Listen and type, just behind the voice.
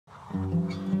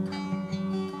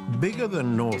Bigger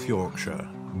than North Yorkshire,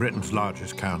 Britain's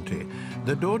largest county,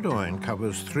 the Dordogne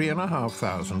covers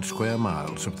 3,500 square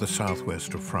miles of the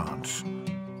southwest of France.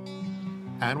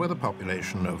 And with a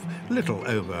population of little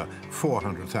over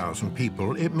 400,000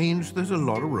 people, it means there's a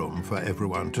lot of room for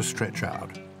everyone to stretch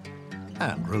out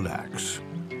and relax.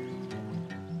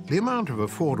 The amount of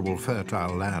affordable,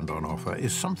 fertile land on offer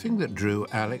is something that drew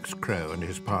Alex Crowe and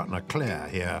his partner Claire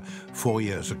here 4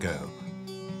 years ago.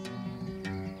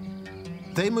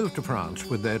 They moved to France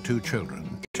with their 2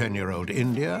 children, 10-year-old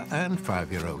India and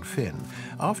 5-year-old Finn,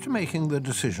 after making the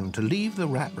decision to leave the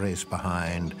rat race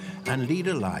behind and lead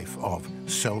a life of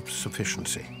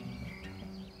self-sufficiency.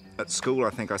 At school, I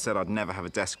think I said I'd never have a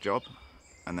desk job,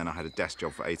 and then I had a desk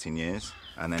job for 18 years.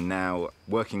 And then now,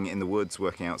 working in the woods,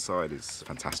 working outside is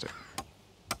fantastic.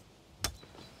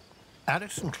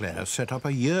 Alex and Claire set up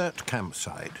a yurt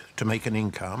campsite to make an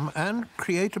income and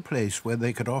create a place where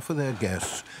they could offer their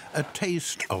guests a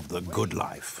taste of the good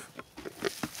life.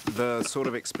 The sort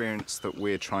of experience that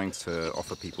we're trying to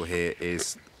offer people here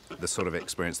is the sort of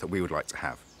experience that we would like to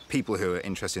have. People who are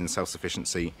interested in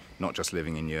self-sufficiency, not just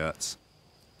living in yurts.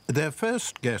 Their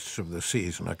first guests of the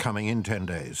season are coming in 10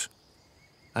 days.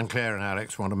 And Claire and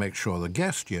Alex want to make sure the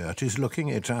guest yurt is looking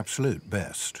its absolute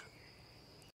best.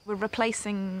 We're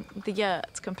replacing the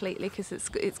yurt completely because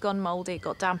it's gone mouldy, it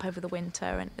got damp over the winter,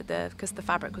 and because the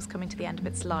fabric was coming to the end of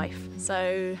its life.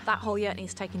 So that whole yurt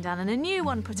needs taken down and a new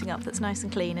one putting up that's nice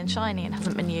and clean and shiny and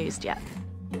hasn't been used yet.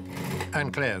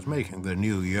 And Claire's making the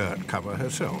new yurt cover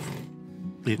herself.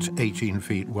 It's 18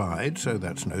 feet wide, so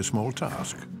that's no small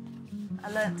task. I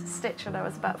learnt to stitch when I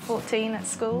was about 14 at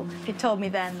school. If you'd told me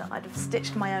then that I'd have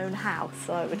stitched my own house,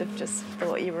 I would have just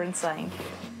thought you were insane.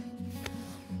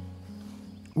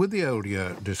 With the old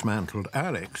yurt dismantled,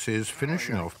 Alex is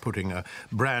finishing off putting a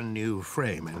brand new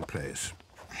frame in place.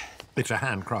 It's a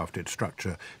handcrafted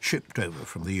structure shipped over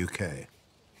from the UK.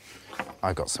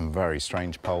 I got some very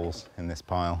strange poles in this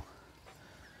pile.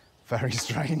 Very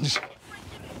strange.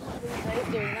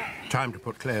 Time to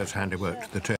put Claire's handiwork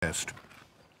to the test.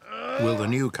 Will the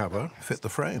new cover fit the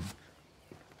frame?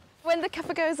 When the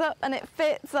cover goes up and it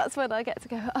fits, that's when I get to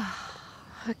go, oh,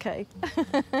 OK.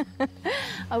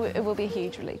 It will be a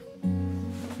huge relief.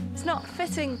 It's not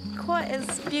fitting quite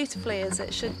as beautifully as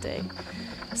it should do.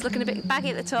 It's looking a bit baggy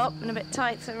at the top and a bit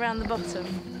tight around the bottom.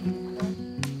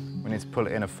 We need to pull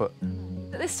it in a foot.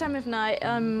 At this time of night,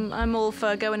 I'm all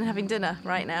for going and having dinner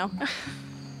right now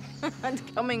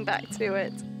and coming back to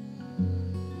it.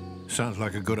 Sounds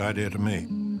like a good idea to me.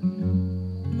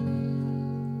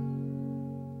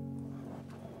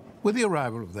 With the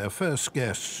arrival of their first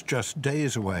guests just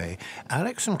days away,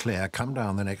 Alex and Claire come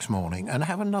down the next morning and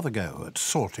have another go at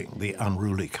sorting the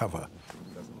unruly cover.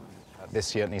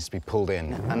 This yurt needs to be pulled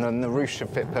in, and then the roof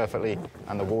should fit perfectly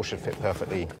and the wall should fit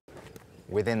perfectly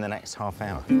within the next half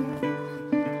hour.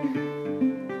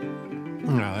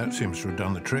 Now, that seems to have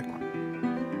done the trick.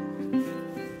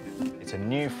 It's a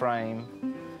new frame,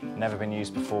 never been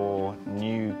used before,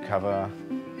 new cover.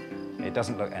 It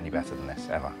doesn't look any better than this,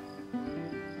 ever.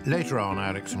 Later on,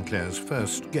 Alex and Claire's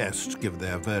first guests give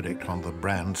their verdict on the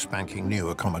brand spanking new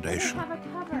accommodation. Have a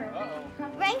cover.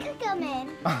 Rain could come in.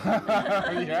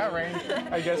 Yeah, rain.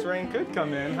 I guess rain could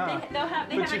come in, huh? They'll have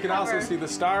but you can also see the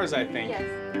stars, I think. Yes.